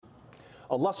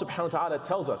Allah subhanahu wa ta'ala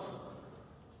tells us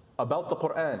about the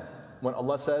Quran when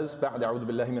Allah says, بَعْدَ أَعُوذُ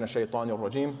بِاللَّهِ مِنَ الشَّيْطَانِ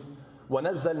الرَّجِيمِ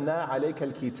وَنَزَّلْنَا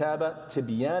عَلَيْكَ الْكِتَابَ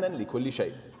تِبْيَانًا لِكُلِّ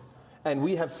شَيْءٍ. And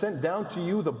we have sent down to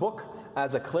you the book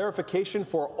as a clarification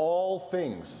for all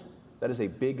things. That is a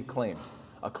big claim.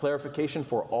 A clarification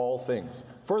for all things.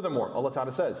 Furthermore, Allah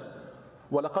Ta'ala says,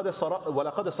 وَلَقَدْ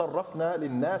صَرَّفْنَا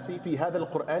لِلنَّاسِ فِي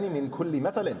هَذَا الْقُرْآنِ مِنْ كُلِّ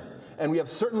مَثَلٍ. And we have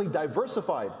certainly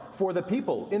diversified for the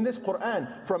people in this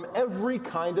Quran from every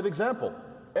kind of example.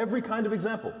 Every kind of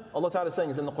example Allah Ta'ala is saying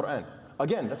is in the Quran.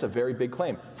 Again, that's a very big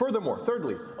claim. Furthermore,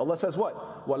 thirdly, Allah says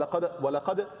what? وَلَقَدْ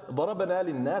ضَرَبْنَا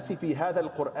لِلنَّاسِ فِي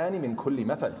هَذَا الْقُرْآنِ مِنْ كُلِّ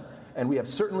مَثَلٍ. And we have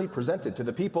certainly presented to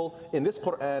the people in this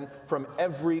Quran from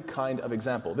every kind of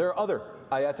example. There are other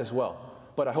ayat as well,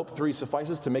 but I hope 3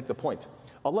 suffices to make the point.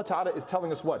 Allah Ta'ala is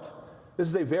telling us what?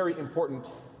 These are very important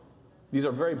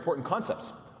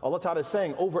concepts. Allah Ta'ala is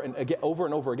saying over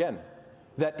and over again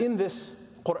that in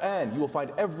this Quran you will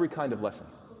find every kind of lesson.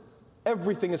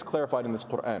 Everything is clarified in this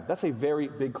Quran. That's a very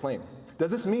big claim. Does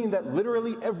this mean that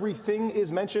literally everything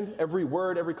is mentioned, every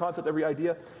word, every concept, every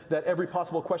idea, that every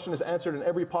possible question is answered and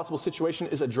every possible situation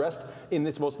is addressed in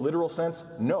its most literal sense?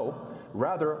 No.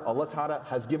 Rather, Allah Ta'ala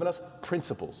has given us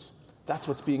principles. That's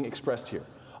what's being expressed here.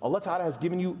 Allah Ta'ala has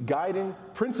given you guiding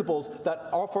principles that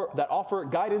offer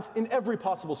guidance in every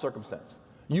possible circumstance.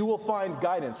 You will find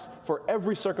guidance for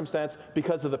every circumstance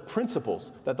because of the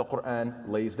principles that the Quran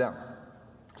lays down.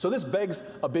 So this begs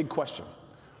a big question.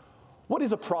 What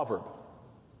is a proverb?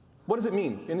 What does it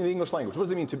mean in the English language? What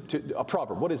does it mean to a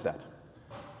proverb? What is that?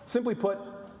 Simply put,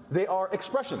 they are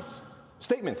expressions,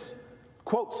 statements,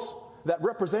 quotes that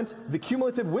represent the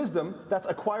cumulative wisdom that's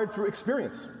acquired through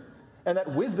experience. And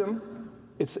that wisdom,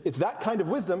 it's that kind of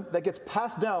wisdom that gets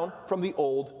passed down from the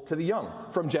old to the young,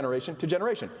 from generation to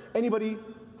generation. Anybody,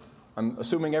 I'm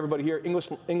assuming everybody here,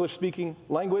 English speaking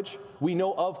language, we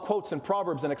know of quotes and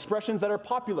proverbs and expressions that are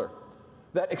popular,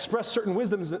 that express certain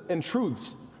wisdoms and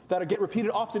truths that get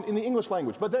repeated often in the English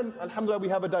language. But then, alhamdulillah, we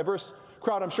have a diverse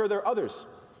crowd. I'm sure there are others,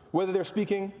 whether they're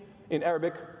speaking in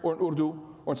Arabic or in Urdu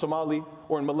or in Somali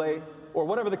or in Malay or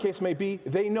whatever the case may be,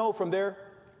 they know from their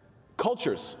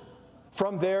cultures,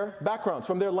 from their backgrounds,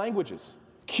 from their languages,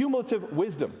 cumulative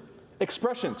wisdom,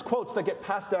 expressions, quotes that get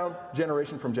passed down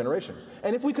generation from generation.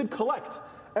 And if we could collect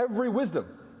every wisdom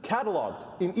cataloged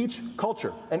in each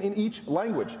culture and in each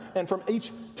language and from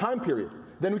each time period,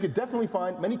 then we could definitely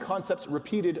find many concepts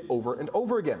repeated over and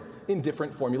over again in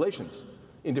different formulations,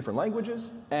 in different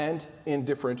languages and in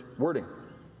different wording.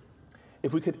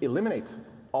 If we could eliminate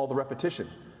all the repetition,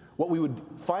 what we would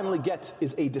finally get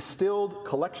is a distilled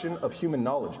collection of human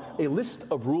knowledge, a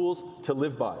list of rules to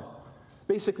live by.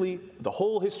 Basically, the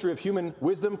whole history of human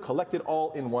wisdom collected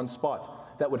all in one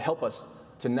spot that would help us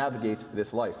to navigate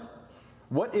this life.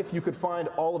 What if you could find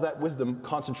all of that wisdom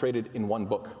concentrated in one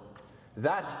book?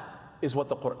 That is what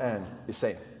the Quran is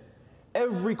saying.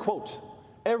 Every quote,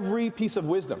 every piece of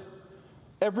wisdom,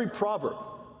 every proverb,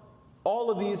 all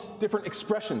of these different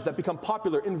expressions that become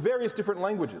popular in various different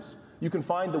languages, you can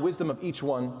find the wisdom of each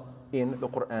one in the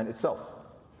Quran itself.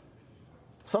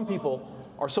 Some people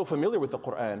are so familiar with the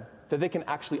Quran that they can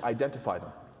actually identify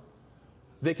them.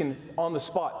 They can, on the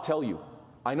spot, tell you,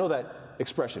 I know that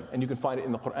expression, and you can find it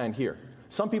in the Quran here.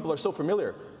 Some people are so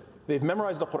familiar, they've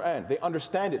memorized the Quran, they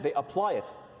understand it, they apply it,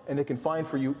 and they can find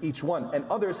for you each one. And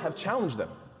others have challenged them.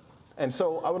 And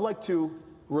so I would like to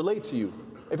relate to you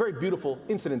a very beautiful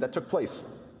incident that took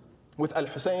place with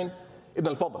Al-Husayn ibn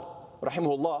al-Fadl,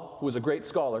 rahimahullah, who was a great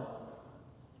scholar,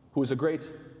 who was a great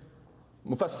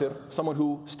mufassir, someone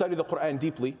who studied the Quran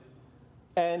deeply.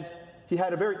 And he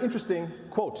had a very interesting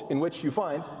quote in which you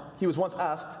find, he was once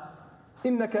asked,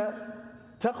 إِنَّكَ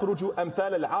تخرج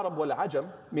أمثال العرب والعجم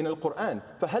من القرآن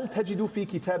فهل تجد في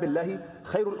كتاب الله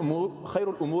خير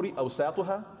الأمور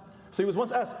أوساطها. So he was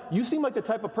once asked, you seem like the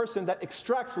type of person that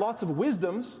extracts lots of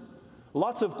wisdoms,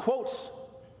 lots of quotes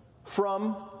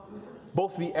from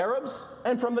both the Arabs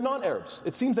and from the non-Arabs.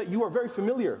 It seems that you are very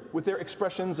familiar with their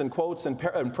expressions and quotes and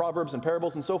proverbs and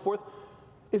parables and so forth.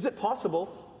 Is it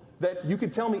possible that you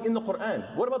could tell me in the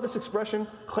Quran, what about this expression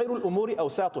خير الأمور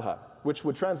أوساطها, which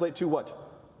would translate to what?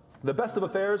 The best of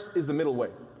affairs is the middle way.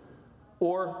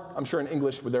 Or, I'm sure in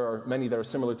English there are many that are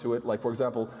similar to it, like for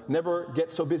example, never get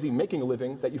so busy making a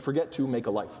living that you forget to make a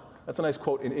life. That's a nice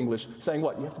quote in English saying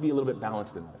what? You have to be a little bit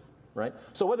balanced in life, right?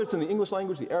 So whether it's in the English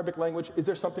language, the Arabic language, is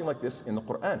there something like this in the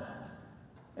Quran?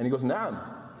 And he goes, نعم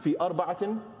في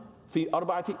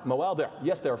أربعة مواضع.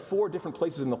 Yes, there are 4 different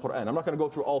places in the Quran. I'm not going to go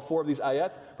through all 4 of these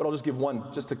ayat, but I'll just give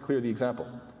one just to clear the example.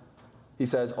 He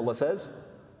says, Allah says,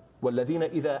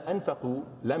 وَالَّذِينَ إِذَا أَنفَقُوا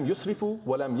لَمْ يُسْرِفُوا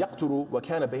وَلَمْ يَقْتُرُوا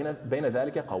وَكَانَ بَيْنَ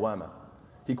ذَلِكَ قَوَامًا.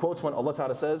 He quotes when Allah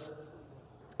Ta'ala says,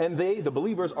 And they, the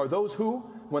believers, are those who,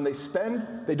 when they spend,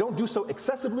 they don't do so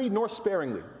excessively nor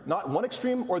sparingly. Not one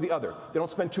extreme or the other. They don't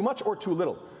spend too much or too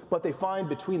little. But they find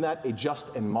between that a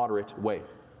just and moderate way.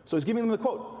 So he's giving them the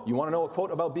quote. You want to know a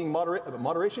quote about being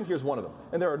moderation? Here's one of them.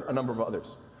 And there are a number of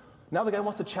others. Now the guy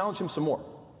wants to challenge him some more.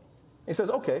 He says,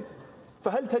 okay,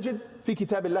 فَهَلْ تَجِدْ فِي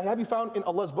كِتَابِ اللَّهِ, have you found in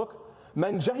Allah's book,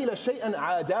 مَنْ جَهِلَ شَيْئًا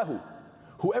عَادَاهُ,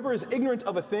 whoever is ignorant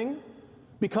of a thing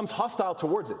becomes hostile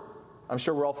towards it. I'm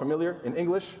sure we're all familiar. In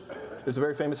English, there's a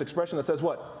very famous expression that says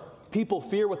what? People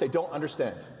fear what they don't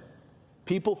understand.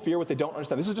 People fear what they don't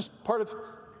understand. This is just part of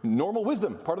normal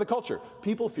wisdom, part of the culture.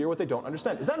 People fear what they don't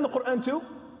understand. Is that in the Quran too?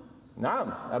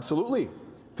 Naam, absolutely.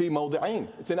 في موضعين.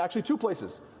 It's in actually two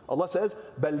places. Allah says,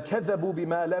 بَلْ كَذَّبُوا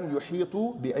بِمَا لَمْ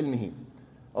يُحِيطُوا بِعِلْمِهِ.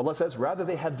 Allah says, rather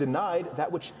they have denied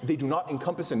that which they do not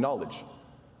encompass in knowledge.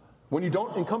 When you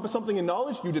don't encompass something in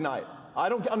knowledge, you deny it. I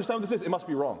don't understand what this is, it must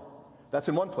be wrong. That's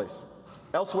in one place.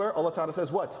 Elsewhere, Allah Ta'ala says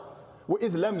what?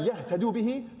 وَإِذْ لَمْ يَهْتَدُوا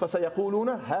بِهِ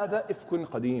فَسَيَقُولُونَ هَذَا إِفْكٌ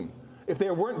قَدِيمٌ. If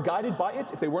they weren't guided by it,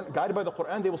 if they weren't guided by the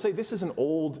Quran, they will say, this is an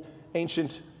old,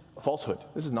 ancient falsehood.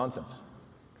 This is nonsense.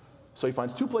 So he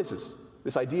finds two places.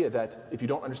 This idea that if you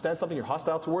don't understand something, you're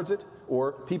hostile towards it,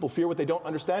 or people fear what they don't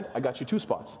understand. I got you two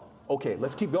spots. Okay,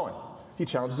 let's keep going. He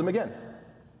challenges them again.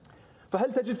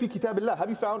 فَهَلْ تَجِدْ فِي كِتَابِ اللَّهِ, have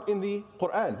you found in the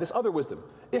Quran this other wisdom?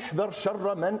 احذر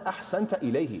شر من أحسنت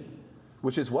إليه,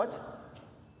 which is what?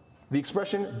 The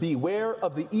expression, beware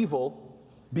of the evil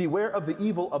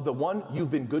of the one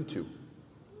you've been good to.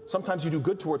 Sometimes you do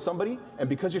good towards somebody, and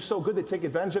because you're so good they take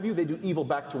advantage of you, they do evil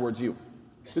back towards you.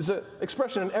 This is an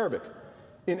expression in Arabic.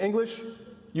 In English,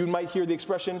 you might hear the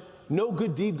expression, no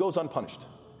good deed goes unpunished.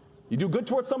 You do good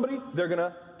towards somebody, they're going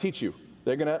to teach you.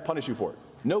 They're going to punish you for it.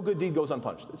 No good deed goes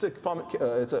unpunished.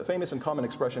 It's a famous and common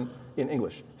expression in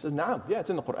English. He says, nah, yeah, it's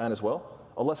in the Quran as well.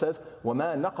 Allah says,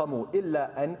 وَمَا نَقَمُوا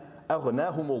إِلَّا أَنْ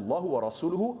أَغْنَاهُمُ اللَّهُ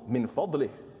وَرَسُولُهُ مِنْ فَضْلِهِ.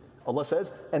 Allah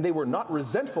says, and they were not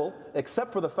resentful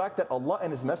except for the fact that Allah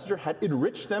and His Messenger had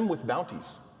enriched them with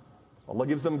bounties. Allah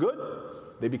gives them good,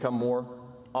 they become more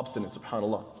obstinate,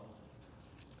 subhanAllah.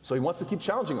 So he wants to keep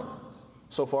challenging them.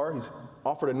 So far, he's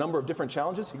offered a number of different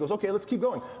challenges. He goes, okay, let's keep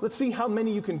going. Let's see how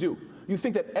many you can do. You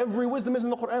think that every wisdom is in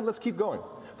the Quran? Let's keep going.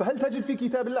 فَهَلْ تَجِدْ فِي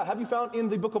كِتَابِ اللَّهِ, have you found in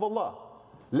the book of Allah?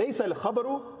 لَيْسَ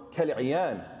الْخَبَرُ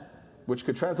كَالْعِيَانِ, which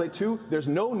could translate to, there's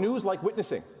no news like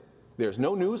witnessing. There's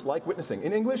no news like witnessing.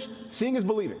 In English, seeing is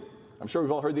believing. I'm sure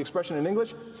we've all heard the expression in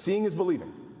English, seeing is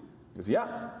believing. He goes,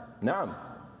 yeah, na'am.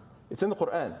 It's in the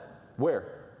Quran. Where?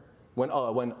 When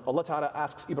Allah Ta'ala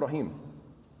asks Ibrahim,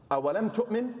 أَوَلَمْ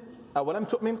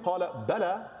تُؤْمِنْ قَالَ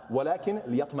بَلَى وَلَكِنْ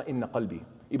لِيَطْمَئِنَّ قَلْبِي.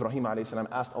 Ibrahim alayhi salam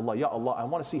asked Allah, Ya Allah, I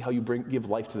want to see how you give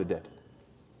life to the dead.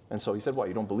 And so he said, what,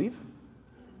 you don't believe?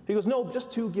 He goes, no,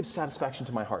 just to give satisfaction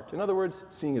to my heart. In other words,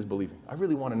 seeing is believing. I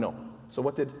really want to know. So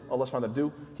what did Allah subhanahu wa ta'ala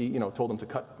do? He told him to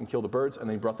cut and kill the birds, and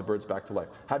then he brought the birds back to life.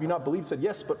 Have you not believed? He said,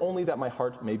 yes, but only that my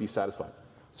heart may be satisfied.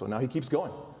 So now he keeps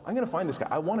going. I'm going to find this guy.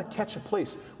 I want to catch a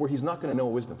place where he's not going to know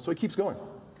wisdom. So he keeps going.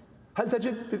 هل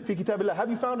تجد في كتاب الله, have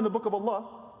you found in the book of Allah,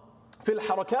 في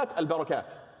الحركات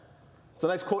البركات. It's a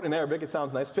nice quote in Arabic, it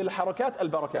sounds nice. في الحركات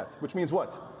البركات, which means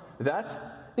what? That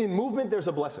in movement there's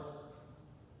a blessing.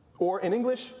 Or in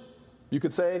English, you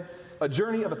could say, a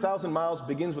journey of 1,000 miles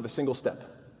begins with a single step.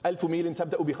 ألف ميل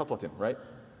تبدأ بخطوة, right?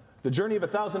 The journey of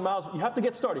 1,000 miles, you have to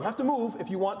get started. You have to move if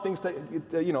you want things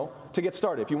to get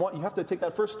started. If you want, you have to take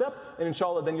that first step, and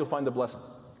inshallah, then you'll find the blessing.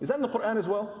 Is that in the Quran as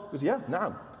well? He goes, yeah,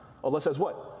 na'am. Allah says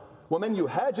what? وَمَنْ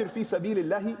يُهَاجِرْ فِي سَبِيلِ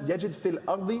اللَّهِ يَجِدْ فِي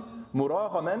الْأَرْضِ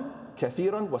مُرَاغَمًا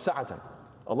كَثِيرًا وَسَعَةً.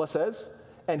 Allah says,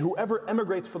 and whoever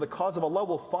emigrates for the cause of Allah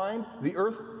will find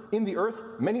in the earth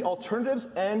many alternatives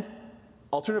and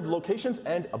alternative locations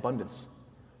and abundance.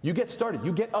 You get started,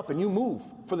 you get up and you move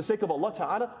for the sake of Allah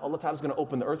Ta'ala. Allah Ta'ala is going to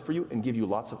open the earth for you and give you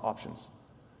lots of options.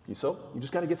 So you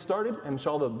just got to get started, and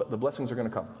inshallah the blessings are going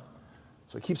to come.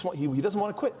 So he doesn't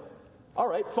want to quit. All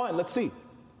right, fine, let's see.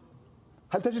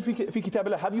 هل تجد في كتاب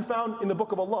الله, have you found in the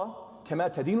book of Allah,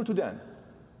 كما تدين تدان,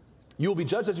 you will be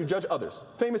judged as you judge others.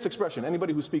 Famous expression.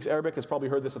 Anybody who speaks Arabic has probably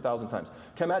heard this 1,000 times.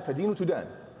 كما تدين تدان.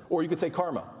 Or you could say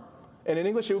karma. And in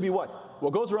English it would be what?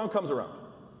 What goes around comes around.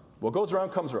 What goes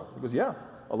around comes around. He goes, yeah.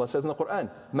 Allah says in the Quran,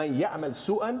 مَنْ يَعْمَلْ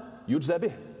سُوءًا يُجْزَى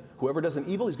بِهِ. Whoever does an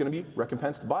evil, he's going to be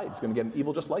recompensed by it. He's going to get an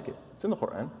evil just like it. It's in the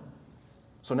Quran.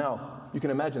 So now, you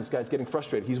can imagine this guy's getting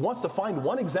frustrated. He wants to find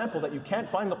one example that you can't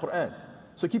find in the Quran.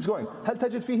 So he keeps going. هل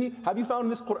تجد فيه, have you found in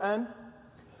this Quran,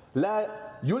 لا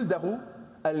يلدغ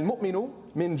المؤمن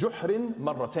من جحر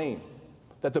مرتين,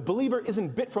 that the believer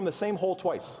isn't bit from the same hole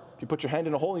twice. If you put your hand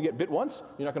in a hole and you get bit once,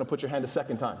 you're not going to put your hand a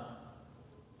second time.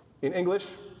 In English,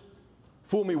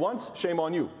 fool me once, shame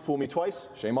on you. Fool me twice,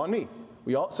 shame on me.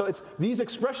 So these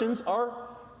expressions are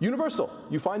Universal.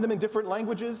 You find them in different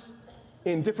languages,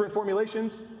 in different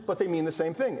formulations, but they mean the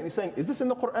same thing. And he's saying, is this in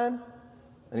the Quran?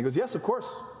 And he goes, yes, of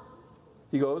course.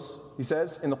 He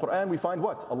says, in the Quran we find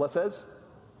what? Allah says,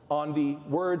 on the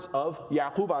words of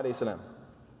Yaqub alayhi salam,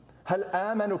 هل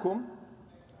آمنكم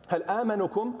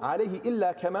عليه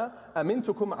إلا كما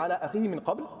أمنتكم على أخيه من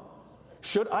قبل?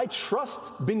 Should I trust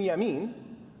Binyamin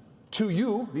to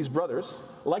you, these brothers,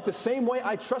 like the same way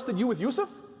I trusted you with Yusuf?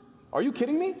 Are you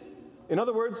kidding me? In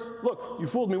other words, look, you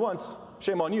fooled me once,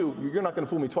 shame on you. You're not going to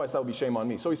fool me twice, that would be shame on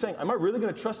me. So he's saying, am I really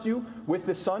going to trust you with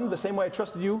this son the same way I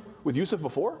trusted you with Yusuf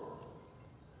before?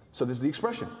 So this is the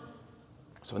expression.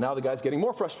 So now the guy's getting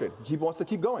more frustrated. He wants to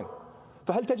keep going.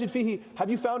 فَهَلْ تَجِدْ فِيهِ, have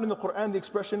you found in the Quran the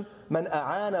expression مَنْ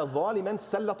أَعَانَ ظَالِمًا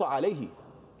سَلَّطَ عَلَيْهِ?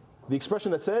 The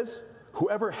expression that says,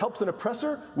 whoever helps an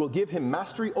oppressor will give him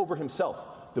mastery over himself.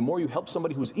 The more you help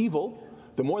somebody who's evil,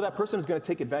 the more that person is going to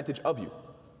take advantage of you.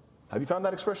 Have you found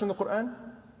that expression in the Quran?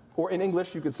 Or in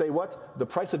English, you could say what? The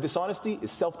price of dishonesty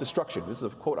is self-destruction. This is a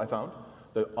quote I found.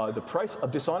 The price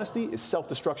of dishonesty is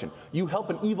self-destruction. You help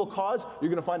an evil cause, you're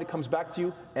going to find it comes back to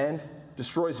you and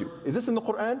destroys you. Is this in the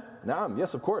Quran? Naam,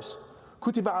 yes, of course.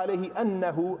 كتب عليه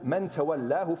أنه من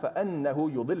تولاه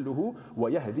فأنه يضله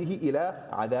ويهديه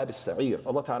إلى عذاب السعير.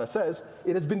 Allah Ta'ala says,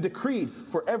 it has been decreed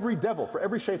for every devil, for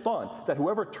every shaitan, that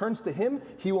whoever turns to him,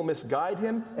 he will misguide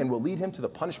him and will lead him to the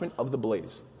punishment of the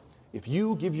blaze. If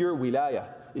you give your wilayah,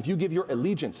 if you give your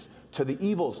allegiance to the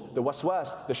evils, the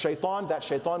waswas, the shaitan, that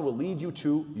shaitan will lead you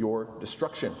to your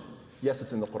destruction. Yes,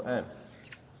 it's in the Quran.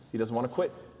 He doesn't want to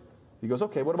quit. He goes,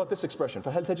 okay, what about this expression?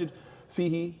 فَهَلْ تَجِدْ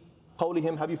فِيهِ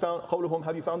قولهم,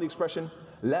 have you found the expression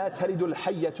لا تلد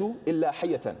الحية إلا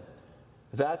حية,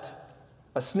 that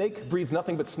a snake breeds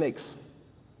nothing but snakes.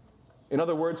 In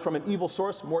other words, from an evil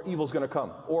source, more evil is going to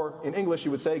come. Or in English,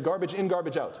 you would say garbage in,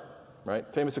 garbage out. Right?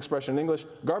 Famous expression in English,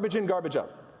 garbage in, garbage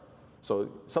out. So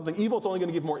something evil, it's only going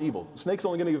to give more evil. Snake's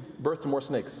only going to give birth to more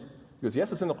snakes. He goes,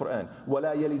 yes, it's in the Quran.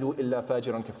 وَلَا يَلِدُ إِلَّا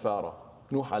فَاجِرًا كَفَّارًا.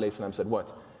 Nuh alayhi salam said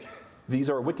what? These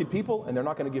are wicked people, and they're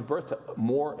not going to give birth to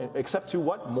more, except to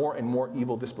what? More and more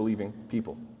evil, disbelieving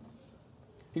people.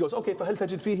 He goes, okay, فَهَلْ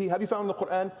تَجِدْ فِيهِ, have you found in the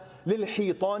Quran,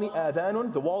 لِلْحِيطَانِ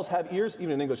آذَانٌ, the walls have ears?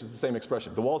 Even in English, it's the same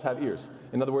expression. The walls have ears.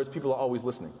 In other words, people are always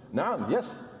listening. Naam,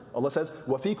 yes. Allah says,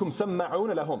 وَفِيكُمْ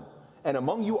سَمَّعُونَ لَهُمْ, and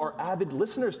among you are avid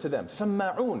listeners to them.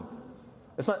 Samma'un.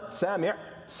 It's not sami',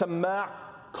 samma',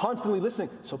 constantly listening.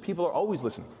 So people are always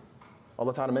listening.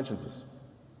 Allah Ta'ala mentions this.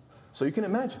 So you can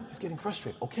imagine, he's getting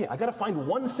frustrated. Okay, I got to find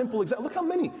one simple example. Look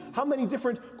how many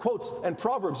different quotes and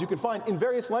proverbs you can find in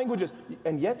various languages.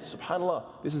 And yet, subhanAllah,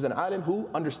 this is an alim who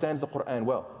understands the Quran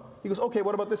well. He goes, okay,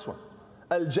 what about this one?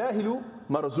 Al-jahilu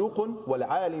marzuqun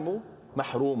wal-alimu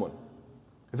mahrumun.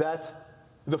 That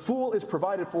the fool is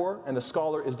provided for and the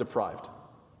scholar is deprived.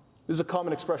 This is a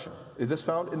common expression. Is this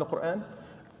found in the Quran?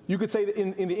 You could say that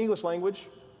in the English language,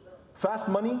 fast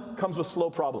money comes with slow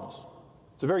problems.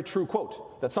 It's a very true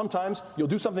quote, that sometimes you'll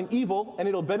do something evil and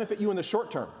it'll benefit you in the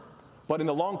short term, but in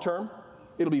the long term,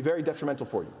 it'll be very detrimental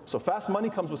for you. So fast money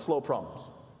comes with slow problems.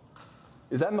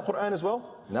 Is that in the Quran as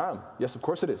well? Naam. Yes, of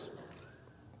course it is.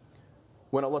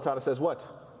 When Allah Ta'ala says what?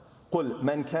 قُلْ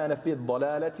مَنْ كَانَ فِي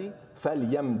الضَّلَالَةِ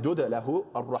فَلْيَمْدُدَ لَهُ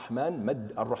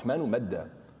الرَّحْمَنُ مَدًّا.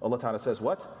 Allah Ta'ala says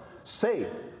what? Say,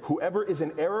 whoever is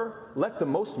in error, let the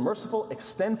most merciful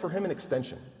extend for him an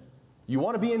extension. You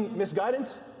want to be in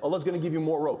misguidance? Allah's going to give you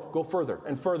more rope. Go further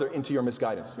and further into your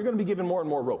misguidance. You're going to be given more and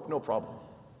more rope, no problem.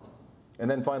 And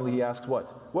then finally he asked what?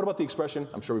 What about the expression?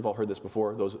 I'm sure we've all heard this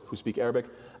before, those who speak Arabic.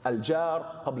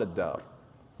 Al-jar qabla ad-dar.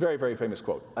 Very, very famous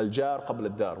quote. Al-jar qabla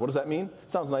ad-dar. What does that mean?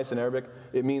 It sounds nice in Arabic.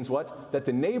 It means what? That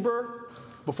the neighbor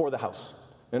before the house.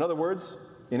 In other words,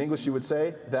 in English you would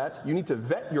say that you need to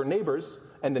vet your neighbors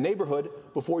and the neighborhood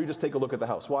before you just take a look at the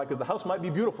house. Why? Because the house might be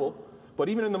beautiful, but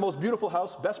even in the most beautiful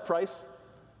house, best price,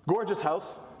 gorgeous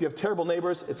house, if you have terrible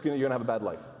neighbors, you're going to have a bad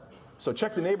life. So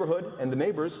check the neighborhood and the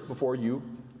neighbors before you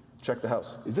check the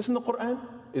house. Is this in the Quran?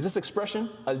 Is this expression,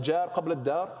 al-jar qabla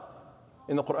ad-dar,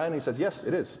 in the Quran? He says, yes,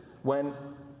 it is. When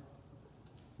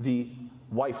the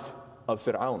wife of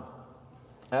Fir'aun,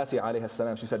 Asiyah alayhi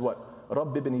salam, she said what?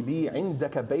 رَبِّ ابْنِ لِي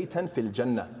عِنْدَكَ بَيْتًا فِي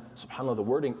الْجَنَّةِ. SubhanAllah, the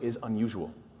wording is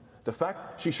unusual. The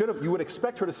fact, you would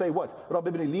expect her to say what? رَبِّ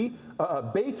ابْنِ لِي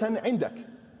بَيْتًا عِنْدَكَ.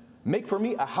 Make for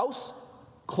me a house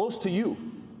close to you.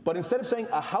 But instead of saying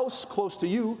a house close to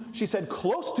you, she said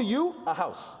close to you, a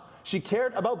house. She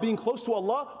cared about being close to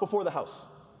Allah before the house.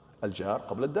 Al-jar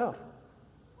qabla ad-dar.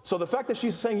 So the fact that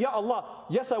she's saying, Ya Allah,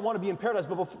 yes, I want to be in paradise,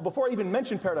 but before I even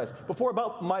mention paradise, before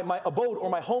about my abode or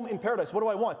my home in paradise, what do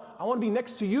I want? I want to be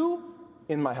next to you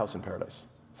in my house in paradise.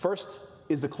 First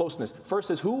is the closeness. First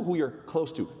is who you're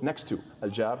close to, next to.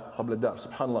 Al-jar qabla ad-dar.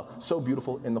 SubhanAllah, so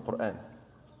beautiful in the Quran.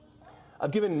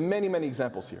 I've given many, many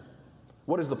examples here.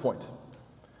 What is the point?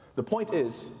 The point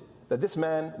is that this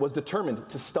man was determined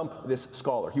to stump this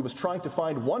scholar. He was trying to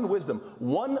find one wisdom,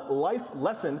 one life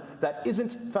lesson that isn't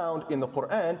found in the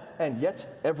Quran, and yet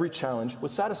every challenge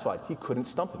was satisfied. He couldn't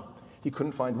stump him. He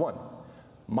couldn't find one.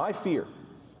 My fear,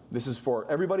 this is for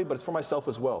everybody, but it's for myself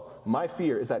as well. My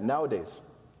fear is that nowadays,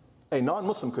 a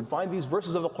non-Muslim could find these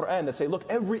verses of the Quran that say, look,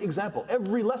 every example,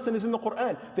 every lesson is in the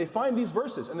Quran. They find these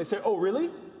verses and they say, oh, really?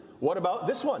 What about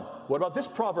this one? What about this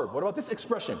proverb? What about this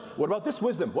expression? What about this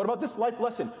wisdom? What about this life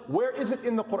lesson? Where is it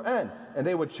in the Quran? And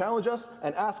they would challenge us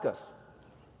and ask us.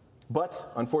 But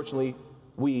unfortunately,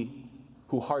 we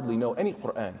who hardly know any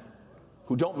Quran,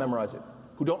 who don't memorize it,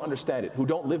 who don't understand it, who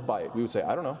don't live by it, we would say,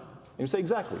 I don't know. And you say,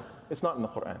 exactly, it's not in the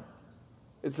Quran.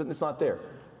 It's not there.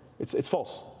 It's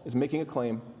false. It's making a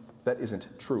claim that isn't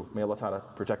true. May Allah Ta'ala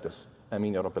protect us.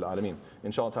 Ameen ya Rabbil Alameen.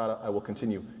 Inshallah Ta'ala, I will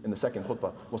continue in the second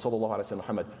khutbah. Wa sallallahu ala sayyidina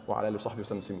Muhammad wa ala alihi wa sahbihi wa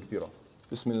sallam kathira.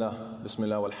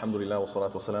 Bismillah, walhamdulillah, wa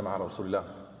salatu wa salam ala rasulillah.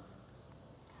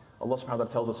 Allah subhanahu wa ta'ala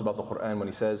tells us about the Quran when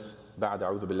He says, Ba'da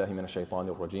a'udhu billahi minash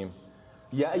shaitanir rajim.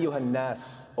 Ya ayyuhan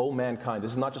nas, O mankind.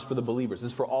 This is not just for the believers,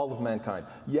 this is for all of mankind.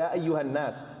 Ya ayyuhan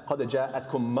nas, qad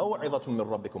ja'atkum maw'izatun min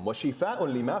rabbikum wa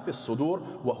shifa'un lima fi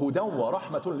as-sudur wa hudan wa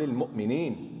rahmatun lil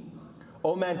mu'minin.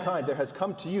 O mankind, there has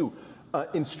come to you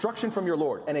instruction from your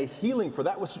Lord and a healing for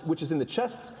that which is in the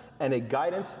chests and a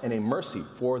guidance and a mercy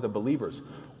for the believers.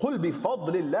 قُلْ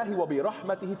بِفَضْلِ اللَّهِ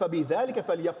وَبِرَحْمَتِهِ فَبِذَلِكَ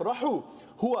فَلْيَفْرَحُوا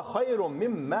هُوَ خَيْرٌ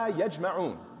مِمَّا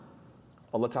يَجْمَعُونَ.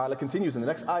 Allah Ta'ala continues in the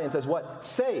next ayah and says what?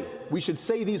 Say, we should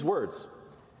say these words.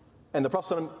 And the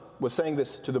Prophet was saying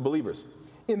this to the believers.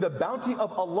 In the bounty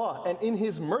of Allah and in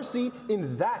His mercy,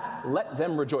 in that let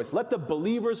them rejoice. Let the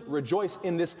believers rejoice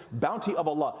in this bounty of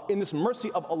Allah, in this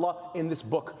mercy of Allah, in this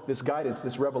book, this guidance,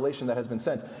 this revelation that has been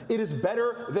sent. It is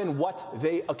better than what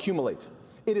they accumulate.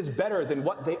 It is better than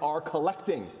what they are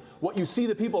collecting. What you see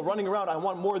the people running around, I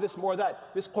want more of this, more of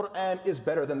that. This Quran is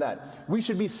better than that. We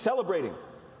should be celebrating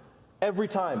every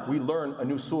time we learn a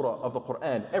new surah of the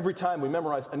Quran, every time we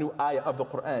memorize a new ayah of the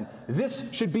Quran.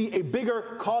 This should be a bigger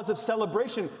cause of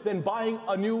celebration than buying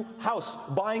a new house,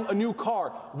 buying a new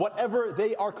car, whatever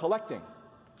they are collecting.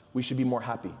 We should be more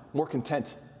happy, more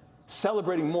content,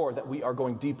 celebrating more that we are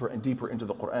going deeper and deeper into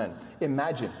the Quran.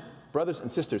 Imagine, brothers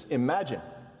and sisters, imagine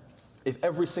if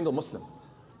every single Muslim,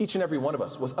 each and every one of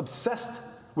us, was obsessed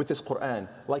with this Quran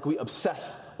like we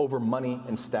obsess over money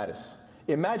and status.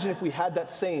 Imagine if we had that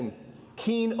same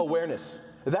keen awareness,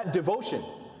 that devotion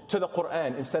to the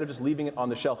Quran instead of just leaving it on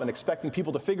the shelf and expecting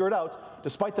people to figure it out,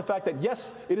 despite the fact that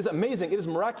yes, it is amazing, it is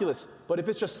miraculous, but if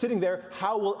it's just sitting there,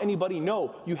 how will anybody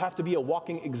know? You have to be a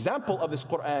walking example of this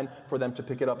Quran for them to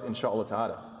pick it up, inshallah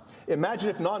ta'ala. Imagine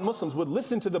if non-Muslims would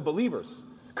listen to the believers,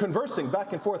 conversing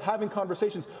back and forth, having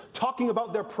conversations, talking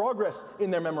about their progress in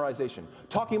their memorization,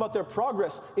 talking about their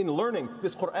progress in learning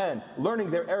this Quran, learning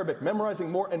their Arabic,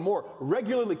 memorizing more and more,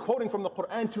 regularly quoting from the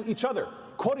Quran to each other,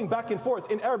 quoting back and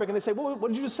forth in Arabic, and they say, well, what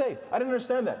did you just say? I didn't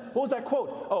understand that. What was that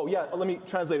quote? Oh yeah, let me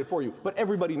translate it for you. But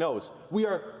everybody knows. We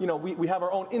are, we have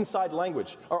our own inside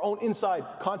language, our own inside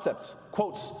concepts,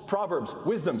 quotes, proverbs,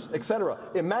 wisdoms, etc.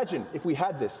 Imagine if we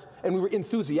had this and we were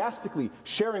enthusiastically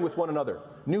sharing with one another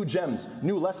new gems,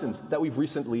 new lessons that we've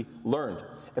recently learned.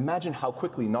 Imagine how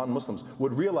quickly non-Muslims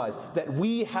would realize that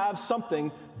we have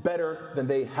something better than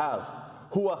they have.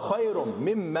 هُوَ خَيْرٌ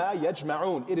مِمَّا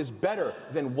يَجْمَعُونَ. It is better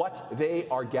than what they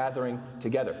are gathering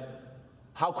together.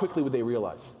 How quickly would they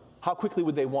realize? How quickly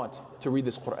would they want to read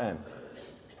this Quran?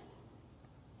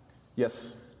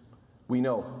 Yes, we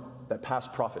know that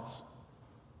past prophets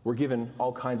were given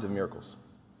all kinds of miracles.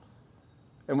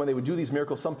 And when they would do these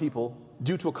miracles, some people,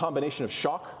 due to a combination of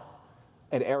shock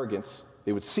and arrogance,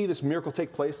 they would see this miracle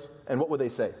take place, and what would they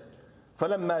say?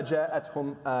 فَلَمَّا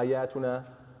جَاءَتْهُمْ آيَاتُنَا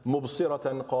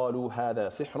مُبْصِرَةً قَالُوا هَذَا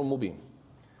سِحْرٌ مُبِينٌ.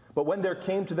 But when there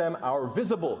came to them our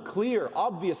visible, clear,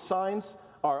 obvious signs,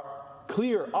 our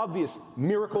clear, obvious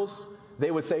miracles,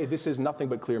 they would say, this is nothing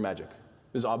but clear magic.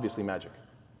 This is obviously magic.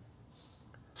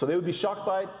 So they would be shocked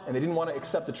by it, and they didn't want to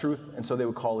accept the truth, and so they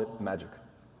would call it magic.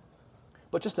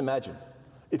 But just imagine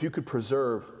if you could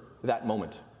preserve that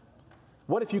moment.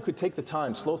 What if you could take the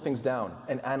time, slow things down,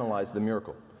 and analyze the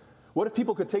miracle? What if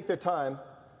people could take their time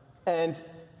and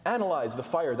analyze the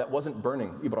fire that wasn't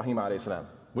burning Ibrahim alayhi salam?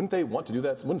 Wouldn't they want to do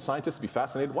that? Wouldn't scientists be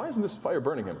fascinated? Why isn't this fire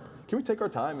burning him? Can we take our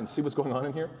time and see what's going on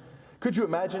in here? Could you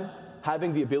imagine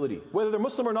having the ability, whether they're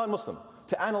Muslim or non-Muslim,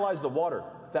 to analyze the water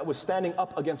that was standing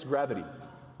up against gravity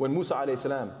when Musa alayhi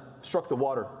salam struck the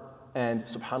water and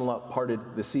subhanAllah parted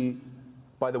the sea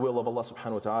by the will of Allah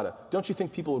subhanahu wa ta'ala? Don't you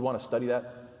think people would want to study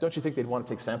that? Don't you think they'd want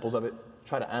to take samples of it,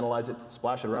 try to analyze it,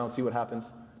 splash it around, see what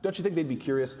happens? Don't you think they'd be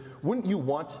curious? Wouldn't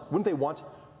they want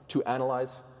to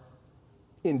analyze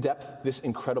in depth this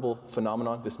incredible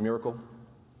phenomenon, this miracle?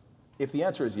 If the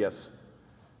answer is yes,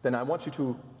 then I want you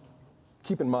to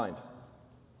keep in mind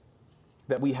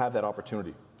that we have that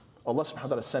opportunity. Allah subhanahu wa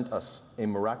ta'ala sent us a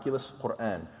miraculous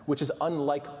Quran, which is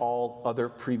unlike all other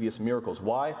previous miracles.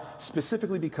 Why?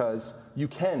 Specifically because you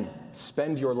can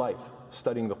spend your life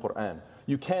studying the Quran.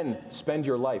 You can spend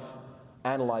your life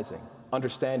analyzing,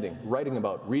 understanding, writing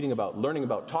about, reading about, learning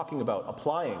about, talking about,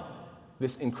 applying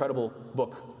this incredible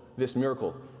book, this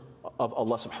miracle of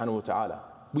Allah subhanahu wa ta'ala.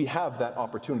 We have that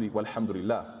opportunity,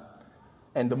 walhamdulillah.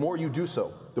 And the more you do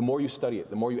so, the more you study it,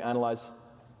 the more you analyze,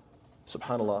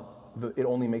 subhanAllah, it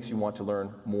only makes you want to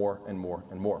learn more and more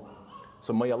and more.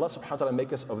 So may Allah subhanahu wa ta'ala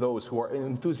make us of those who are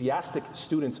enthusiastic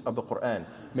students of the Quran.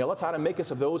 May Allah ta'ala make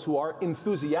us of those who are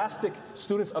enthusiastic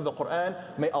students of the Quran.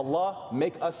 May Allah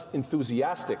make us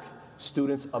enthusiastic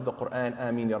students of the Quran.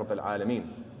 Ameen ya Rabbil Alameen.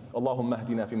 اللهم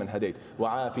اهدنا فيمن هديت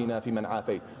وعافنا فيمن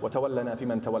عافيت وتولنا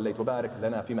فيمن توليت وبارك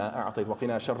لنا فيما أعطيت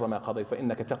وقنا شر ما قضيت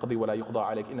فإنك تقضي ولا يقضى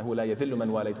عليك إنه لا يذل من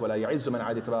واليت ولا يعز من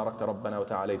عاديت تباركت ربنا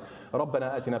وتعاليت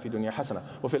ربنا آتنا في الدنيا حسنة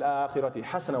وفي الآخرة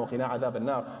حسنة وقنا عذاب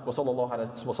النار وصلى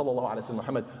الله على سيدنا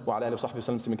محمد وعلى آله وصحبه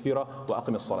وسلم كثيرا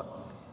وأقم الصلاة.